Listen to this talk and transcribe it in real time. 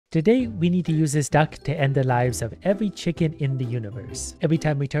Today, we need to use this duck to end the lives of every chicken in the universe. Every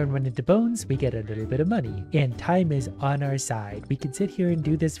time we turn one into bones, we get a little bit of money. And time is on our side. We can sit here and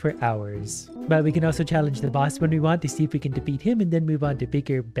do this for hours. But we can also challenge the boss when we want to see if we can defeat him and then move on to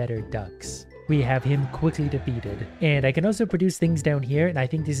bigger, better ducks. We have him quickly defeated. And I can also produce things down here, and I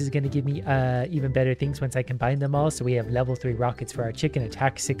think this is going to give me even better things once I combine them all. So we have level 3 rockets for our chicken,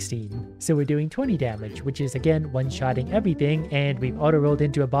 attack 16. So we're doing 20 damage, which is again one-shotting everything, and we've auto-rolled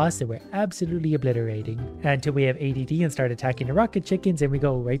into a boss that we're absolutely obliterating. Until we have ADD and start attacking the rocket chickens, and we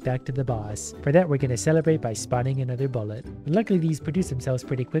go right back to the boss. For that, we're going to celebrate by spawning another bullet. Luckily, these produce themselves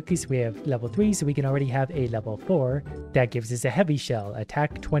pretty quickly, so we have level 3, so we can already have a level 4. That gives us a heavy shell,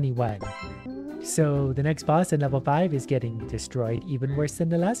 attack 21. So the next boss in level 5 is getting destroyed even worse than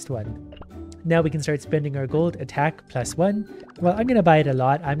the last one. Now we can start spending our gold, attack +1. Well, I'm going to buy it a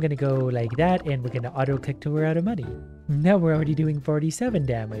lot. I'm going to go like that, and we're going to auto-click till we're out of money. Now we're already doing 47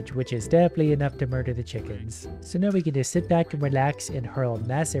 damage, which is definitely enough to murder the chickens. So now we can just sit back and relax and hurl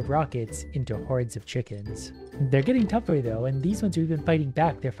massive rockets into hordes of chickens. They're getting tougher though, and these ones are even fighting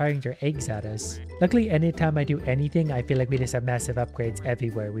back. They're firing their eggs at us. Luckily, anytime I do anything, I feel like we just have massive upgrades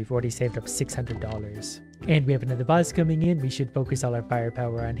everywhere. We've already saved up $600. And we have another boss coming in. We should focus all our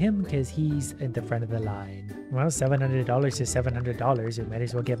firepower on him because he's at the front of the line. Well, $700 is $700. We might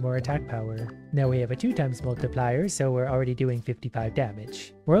as well get more attack power. Now we have a 2x multiplier, so we're already doing 55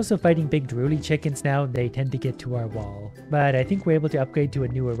 damage. We're also fighting big drooly chickens now. They tend to get to our wall. But I think we're able to upgrade to a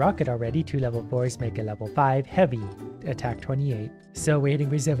newer rocket already. 2 level 4s make a level 5 heavy, attack 28. So we're hitting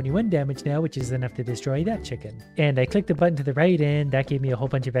for 71 damage now, which is enough to destroy that chicken. And I clicked the button to the right, and that gave me a whole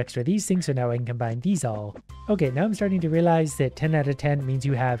bunch of extra these things, so now I can combine these all. Okay, now I'm starting to realize that 10 out of 10 means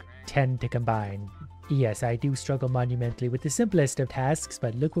you have 10 to combine. Yes, I do struggle monumentally with the simplest of tasks,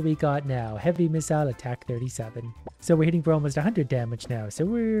 but look what we got now. Heavy missile, attack 37. So we're hitting for almost 100 damage now, so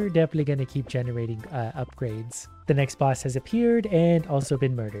we're definitely going to keep generating upgrades. The next boss has appeared and also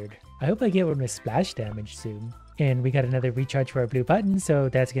been murdered. I hope I get one with splash damage soon. And we got another recharge for our blue button, so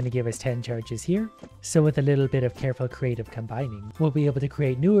that's going to give us 10 charges here. So with a little bit of careful creative combining, we'll be able to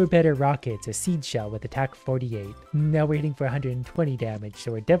create newer, better rockets, a seed shell with attack 48. Now we're hitting for 120 damage,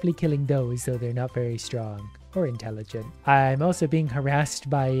 so we're definitely killing those, though they're not very strong or intelligent. I'm also being harassed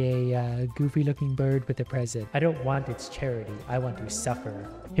by a goofy looking bird with a present. I don't want its charity, I want to suffer.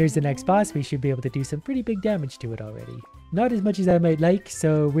 Here's the next boss. We should be able to do some pretty big damage to it already. Not as much as I might like,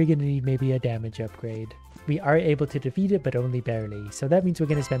 so we're going to need maybe a damage upgrade. We are able to defeat it, but only barely. So that means we're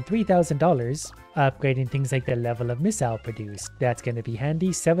going to spend $3,000 upgrading things like the level of missile produced. That's going to be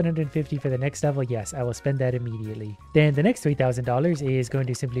handy. 750 for the next level. Yes, I will spend that immediately. Then the next $3,000 is going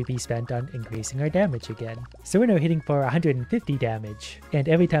to simply be spent on increasing our damage again. So we're now hitting for 150 damage. And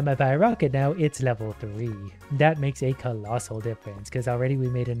every time I buy a rocket now, it's level 3. That makes a colossal difference because already we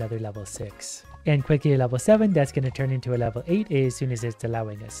made another level 6. And quickly level 7, that's going to turn into a level 8 as soon as it's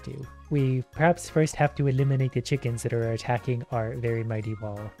allowing us to. We perhaps first have to eliminate the chickens that are attacking our very mighty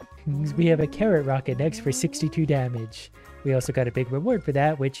wall. We have a carrot rocket next for 62 damage. We also got a big reward for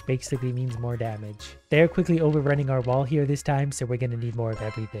that, which basically means more damage. They're quickly overrunning our wall here this time, so we're going to need more of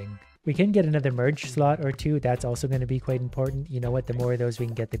everything. We can get another merge slot or 2, that's also going to be quite important. You know what, the more of those we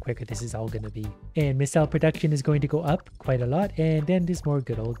can get, the quicker this is all going to be. And missile production is going to go up quite a lot, and then there's more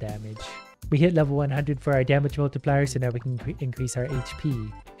good old damage. We hit level 100 for our damage multiplier, so now we can increase our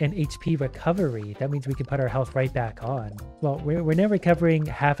HP. And HP recovery, that means we can put our health right back on. Well, we're now recovering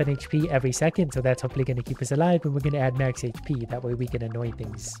half an HP every second, so that's hopefully going to keep us alive, and we're going to add max HP, that way we can annoy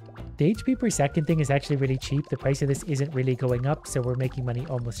things. The HP per second thing is actually really cheap. The price of this isn't really going up, so we're making money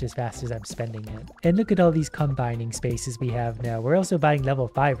almost as fast as I'm spending it. And look at all these combining spaces we have now. We're also buying level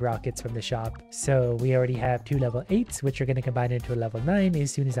 5 rockets from the shop. So we already have 2 level 8s, which are going to combine into a level 9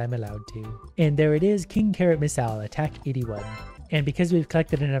 as soon as I'm allowed to. And there it is, King Carrot Missile, attack 81. And because we've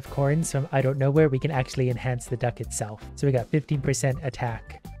collected enough coins from I don't know where, we can actually enhance the duck itself. So we got 15%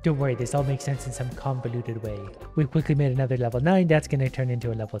 attack. Don't worry, this all makes sense in some convoluted way. We quickly made another level 9, that's going to turn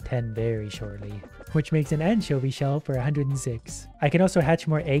into a level 10 very shortly. Which makes an anchovy shell for 106. I can also hatch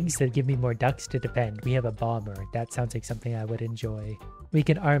more eggs that give me more ducks to defend. We have a bomber, that sounds like something I would enjoy. We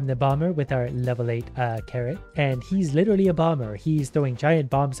can arm the bomber with our level 8 carrot, and he's literally a bomber. He's throwing giant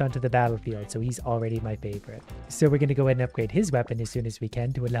bombs onto the battlefield, so he's already my favorite. So we're going to go ahead and upgrade his weapon as soon as we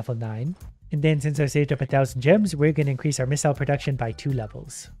can to a level 9. And then since I saved up 1,000 gems, we're going to increase our missile production by 2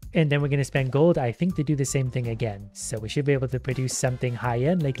 levels. And then we're going to spend gold, I think, to do the same thing again. So we should be able to produce something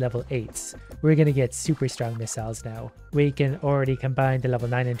high-end like level 8s. We're going to get super strong missiles now. We can already combine the level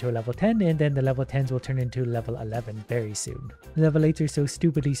 9 into a level 10, and then the level 10s will turn into level 11 very soon. Level 8s are so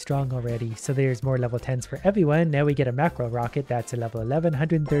stupidly strong already, so there's more level 10s for everyone. Now we get a macro rocket that's a level 11,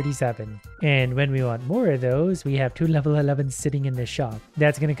 137. And when we want more of those, we have 2 level 11s sitting in the shop.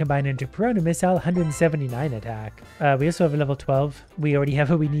 That's going to combine into Piranha Missile, 179 attack. We also have a level 12. We already have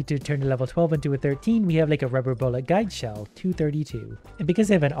what we need to turn a level 12 into a 13. We have like a rubber bullet guide shell, 232. And because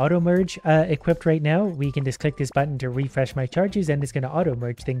I have an auto merge equipped right now, we can just click this button to refresh my charges, and it's going to auto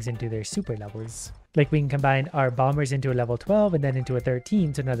merge things into their super levels. Like we can combine our bombers into a level 12 and then into a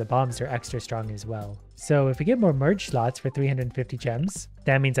 13, so now the bombs are extra strong as well. So if we get more merge slots for 350 gems,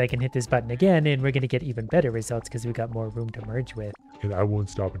 that means I can hit this button again and we're going to get even better results because we got more room to merge with. And I won't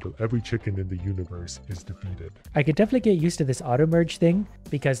stop until every chicken in the universe is defeated. I could definitely get used to this auto merge thing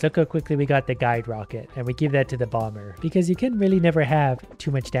because look how quickly we got the guide rocket and we give that to the bomber because you can really never have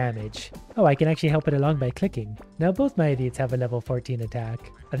too much damage. Oh, I can actually help it along by clicking. Now both my idiots have a level 14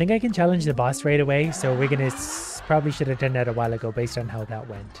 attack. I think I can challenge the boss right away, so we're gonna probably should have done that a while ago based on how that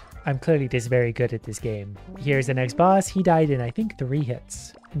went. I'm clearly just very good at this game. Here's the next boss. He died in I think 3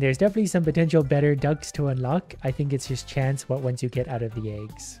 hits. There's definitely some potential better ducks to unlock. I think it's just chance what once you get out of the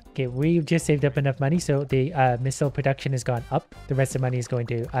eggs. Okay, we've just saved up enough money, so the missile production has gone up. The rest of the money is going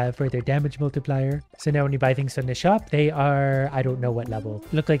to further damage multiplier. So now when you buy things from the shop, they are, I don't know what level.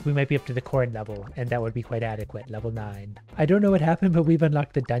 Look like we might be up to the corn level, and that would be quite adequate, level 9. I don't know what happened, but we've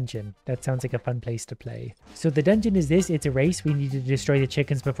unlocked the dungeon. That sounds like a fun place to play. So the dungeon is this, it's a race. We need to destroy the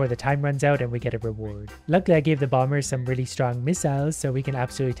chickens before the time runs out, and we get a reward. Luckily, I gave the bombers some really strong missiles, so we can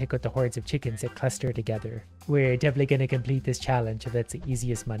absolutely take out the hordes of chickens that cluster together. We're definitely going to complete this challenge, so that's the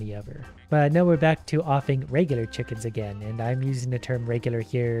easiest money ever. But now we're back to offing regular chickens again, and I'm using the term regular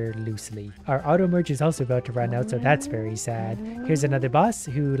here loosely. Our auto merge is also about to run out, so that's very sad. Here's another boss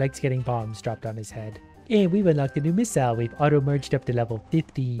who likes getting bombs dropped on his head. And we've unlocked a new missile. We've auto merged up to level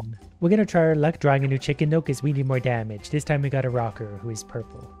 15. We're going to try our luck drawing a new chicken though, because we need more damage. This time we got a rocker who is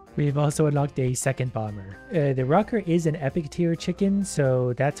purple. We've also unlocked a second bomber. The rocker is an epic tier chicken,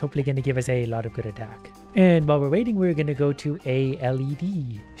 so that's hopefully going to give us a lot of good attack. And while we're waiting, we're going to go to a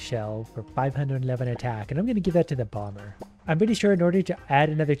LED shell for 511 attack, and I'm going to give that to the bomber. I'm pretty sure in order to add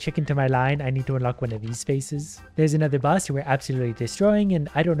another chicken to my line, I need to unlock one of these spaces. There's another boss who we're absolutely destroying, and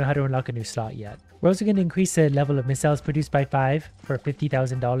I don't know how to unlock a new slot yet. We're also going to increase the level of missiles produced by 5 for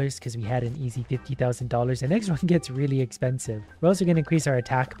 $50,000 because we had an easy $50,000. The next one gets really expensive. We're also going to increase our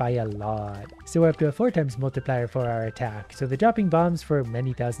attack by a lot. So we're up to a 4 times multiplier for our attack. So they're dropping bombs for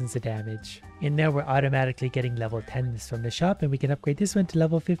many thousands of damage. And now we're automatically getting level 10s from the shop, and we can upgrade this one to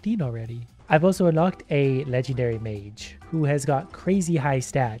level 15 already. I've also unlocked a legendary mage who has got crazy high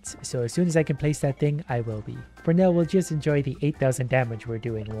stats, so as soon as I can place that thing, I will be. For now, we'll just enjoy the 8,000 damage we're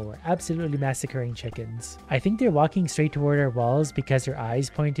doing while we're absolutely massacring chickens. I think they're walking straight toward our walls because their eyes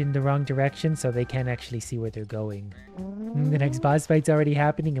point in the wrong direction, so they can't actually see where they're going. The next boss fight's already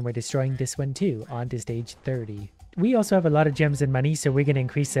happening, and we're destroying this one too, on to stage 30. We also have a lot of gems and money, so we're going to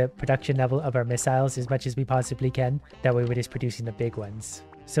increase the production level of our missiles as much as we possibly can. That way we're just producing the big ones.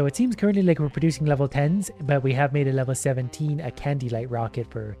 So it seems currently like we're producing level 10s, but we have made a level 17 a candy light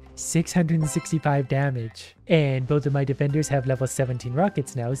rocket for 665 damage. And both of my defenders have level 17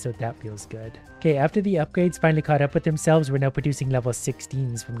 rockets now, so that feels good. Okay, after the upgrades finally caught up with themselves, we're now producing level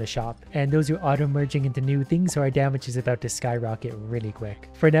 16s from the shop. And those are auto-merging into new things, so our damage is about to skyrocket really quick.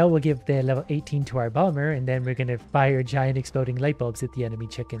 For now, we'll give the level 18 to our bomber, and then we're going to fire giant exploding light bulbs at the enemy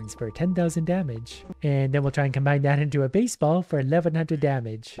chickens for 10,000 damage. And then we'll try and combine that into a baseball for 1100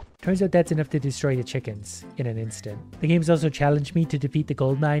 damage. Turns out that's enough to destroy the chickens in an instant. The game's also challenged me to defeat the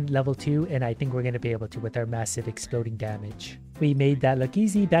gold mine level 2, and I think we're going to be able to with our massive exploding damage. We made that look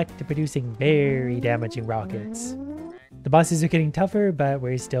easy, back to producing very damaging rockets. The bosses are getting tougher, but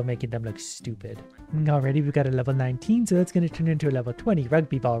we're still making them look stupid. Already we've got a level 19, so that's going to turn into a level 20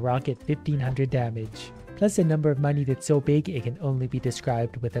 rugby ball rocket, 1500 damage. Plus a number of money that's so big it can only be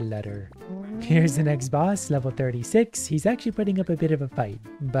described with a letter. Here's the next boss, level 36. He's actually putting up a bit of a fight,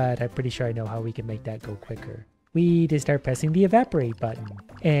 but I'm pretty sure I know how we can make that go quicker. we just start pressing the evaporate button.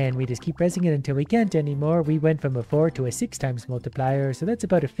 And we just keep pressing it until we can't anymore. We went from a 4 to a 6 times multiplier, so that's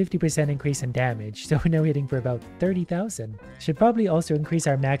about a 50% increase in damage. So we're now hitting for about 30,000. Should probably also increase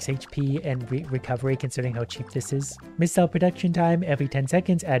our max HP and recovery considering how cheap this is. Missile production time, every 10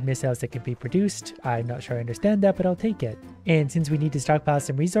 seconds add missiles that can be produced. I'm not sure I understand that, but I'll take it. And since we need to stockpile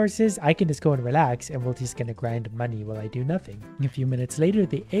some resources, I can just go and relax and we're just gonna grind money while I do nothing. A few minutes later,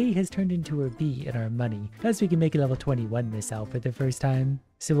 the A has turned into a B in our money. Plus we can make a level 21 missile for the first time.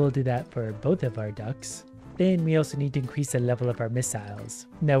 So we'll do that for both of our ducks. Then we also need to increase the level of our missiles.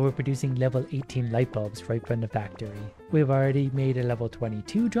 Now we're producing level 18 light bulbs right from the factory. We've already made a level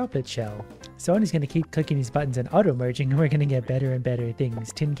 22 droplet shell. So I'm just going to keep clicking these buttons and auto merging and we're going to get better and better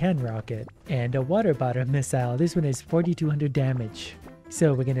things. Tin can rocket. And a water bottom missile. This one is 4200 damage.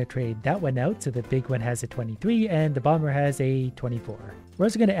 So we're going to trade that one out, so the big one has a 23 and the bomber has a 24. We're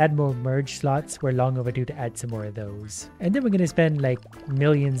also going to add more merge slots. We're long overdue to add some more of those. And then we're going to spend like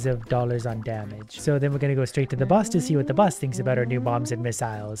millions of dollars on damage. So then we're going to go straight to the boss to see what the boss thinks about our new bombs and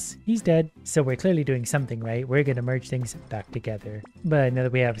missiles. He's dead, so we're clearly doing something right. We're going to merge things back together. But now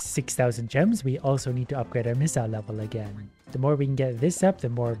that we have 6,000 gems, we also need to upgrade our missile level again. The more we can get this up, the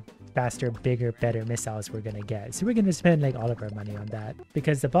more faster, bigger, better missiles we're gonna get. So we're gonna spend like all of our money on that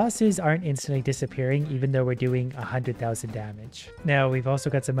because the bosses aren't instantly disappearing even though we're doing 100,000 damage. Now we've also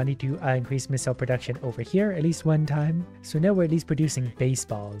got some money to increase missile production over here at least one time. So now we're at least producing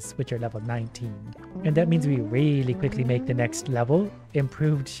baseballs, which are level 19. And that means we really quickly make the next level.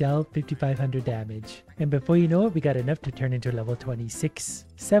 Improved shell, 5,500 damage. And before you know it, we got enough to turn into level 26.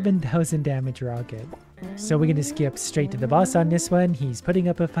 7,000 damage rocket. So we're going to skip straight to the boss on this one. He's putting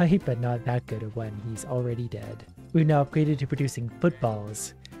up a fight, but not that good a one. He's already dead. We've now upgraded to producing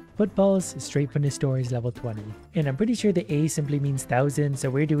footballs. Footballs straight from the store is level 20. And I'm pretty sure the A simply means 1,000, so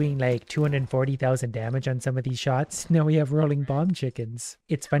we're doing like 240,000 damage on some of these shots. Now we have rolling bomb chickens.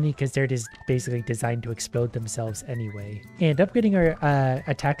 It's funny because they're just basically designed to explode themselves anyway. And upgrading our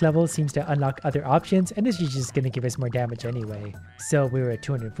attack level seems to unlock other options, and this is just going to give us more damage anyway. So we were at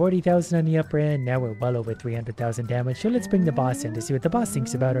 240,000 on the upper end, now we're well over 300,000 damage, so let's bring the boss in to see what the boss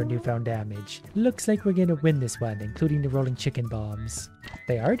thinks about our newfound damage. Looks like we're going to win this one, including the rolling chicken bombs.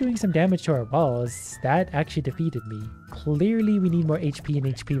 They are doing some damage to our walls. That actually defeated me. Clearly we need more HP and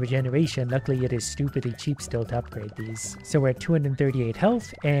HP regeneration. Luckily it is stupidly cheap still to upgrade these. So we're at 238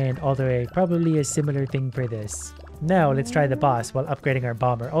 health, and although probably a similar thing for this. Now let's try the boss while upgrading our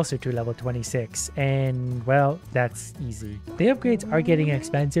bomber also to level 26, and well, that's easy. The upgrades are getting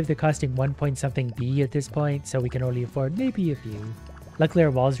expensive. They're costing 1 point something B at this point, so we can only afford maybe a few. Luckily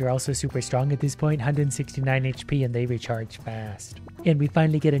our walls are also super strong at this point, 169 HP, and they recharge fast. And we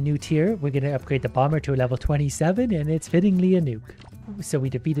finally get a new tier. We're going to upgrade the bomber to a level 27, and it's fittingly a nuke. So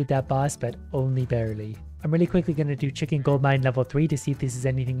we defeated that boss, but only barely. I'm really quickly going to do chicken gold mine level 3 to see if this is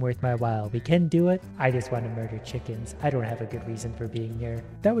anything worth my while. We can do it. I just want to murder chickens. I don't have a good reason for being here.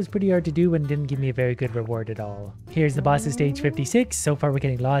 That was pretty hard to do and didn't give me a very good reward at all. Here's the boss at stage 56. So far we're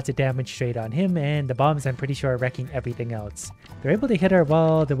getting lots of damage straight on him, and the bombs I'm pretty sure are wrecking everything else. They're able to hit our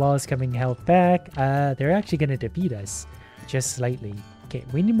wall. The wall is coming health back. They're actually going to defeat us. Just slightly. Okay,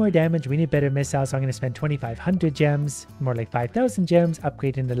 we need more damage, we need better missiles, so I'm going to spend 2,500 gems, more like 5,000 gems,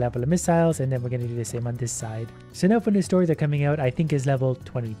 upgrading the level of missiles, and then we're going to do the same on this side. So now for the store they're coming out, I think is level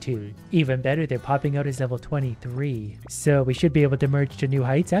 22. Even better, they're popping out as level 23. So we should be able to merge to new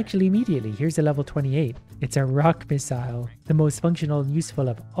heights actually immediately. Here's a level 28. It's a rock missile, the most functional and useful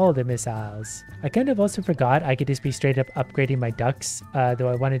of all the missiles. I kind of also forgot I could just be straight up upgrading my ducks, though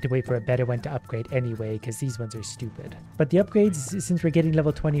I wanted to wait for a better one to upgrade anyway, because these ones are stupid. But the upgrades, since we're getting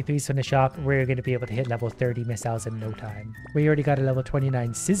level 23s from the shop, we're going to be able to hit level 30 missiles in no time. We already got a level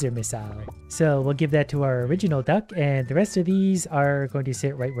 29 scissor missile. So we'll give that to our original duck, and the rest of these are going to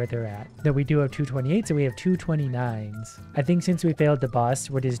sit right where they're at. Though we do have 228s, so we have 229s. I think since we failed the boss,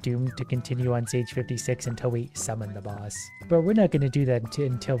 we're just doomed to continue on stage 56 until we summon the boss. But we're not going to do that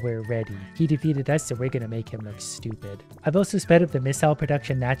until we're ready. He defeated us, so we're going to make him look stupid. I've also sped up the missile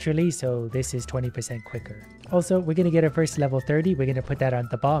production naturally, so this is 20% quicker. Also, we're going to get our first level 30. We're going to put that on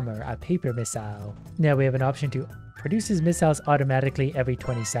the bomber, a paper missile. Now we have an option to produce his missiles automatically every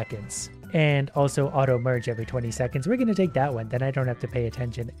 20 seconds. And also auto merge every 20 seconds. We're going to take that one, then I don't have to pay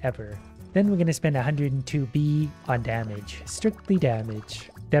attention ever. Then we're going to spend 102B on damage, strictly damage.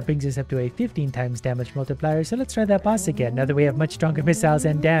 That brings us up to a 15 times damage multiplier, so let's try that boss again, now that we have much stronger missiles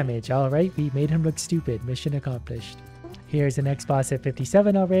and damage. Alright, we made him look stupid, mission accomplished. Here's the next boss at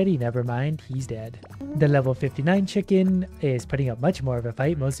 57 already. Never mind, he's dead. The level 59 chicken is putting up much more of a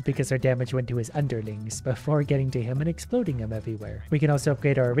fight, mostly because our damage went to his underlings before getting to him and exploding him everywhere. We can also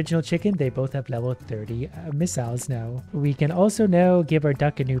upgrade our original chicken. They both have level 30 missiles now. We can also now give our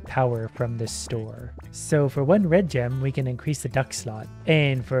duck a new power from the store. So for one red gem, we can increase the duck slot.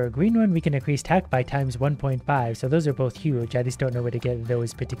 And for a green one, we can increase attack by times 1.5. So those are both huge. I just don't know where to get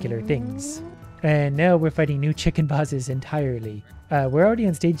those particular things. And now we're fighting new chicken bosses entirely. We're already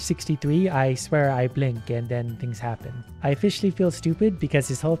on stage 63. I swear I blink and then things happen. I officially feel stupid because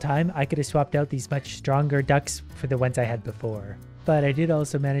this whole time I could have swapped out these much stronger ducks for the ones I had before. But I did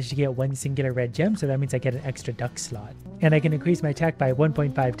also manage to get one singular red gem, so that means I get an extra duck slot. And I can increase my attack by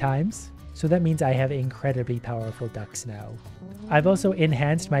 1.5 times. So that means I have incredibly powerful ducks now. I've also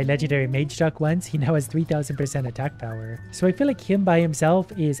enhanced my legendary mage duck once. He now has 3000% attack power. So I feel like him by himself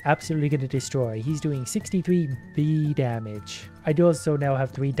is absolutely going to destroy. He's doing 63 B damage. I do also now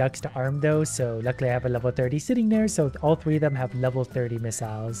have 3 ducks to arm though, so luckily I have a level 30 sitting there, so all 3 of them have level 30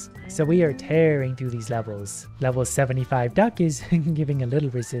 missiles. So we are tearing through these levels. Level 75 duck is giving a little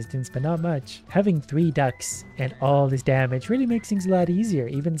resistance, but not much. Having 3 ducks and all this damage really makes things a lot easier.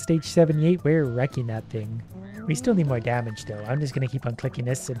 Even stage 78, we're wrecking that thing. We still need more damage though. I'm just going to keep on clicking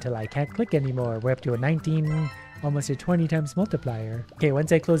this until I can't click anymore. We're up to a 19, almost a 20 times multiplier. Okay,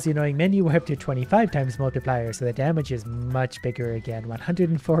 once I close the annoying menu, we're up to 25 times multiplier, so the damage is much bigger again.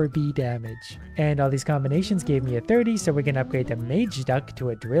 104 B damage. And all these combinations gave me a 30, so we're going to upgrade the mage duck to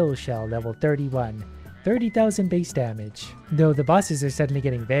a drill shell level 31. 30,000 base damage. Though the bosses are suddenly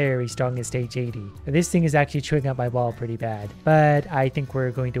getting very strong at stage 80. This thing is actually chewing up my wall pretty bad. But I think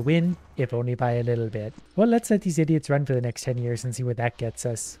we're going to win, if only by a little bit. Well, let's let these idiots run for the next 10 years and see where that gets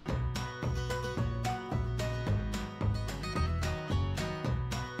us.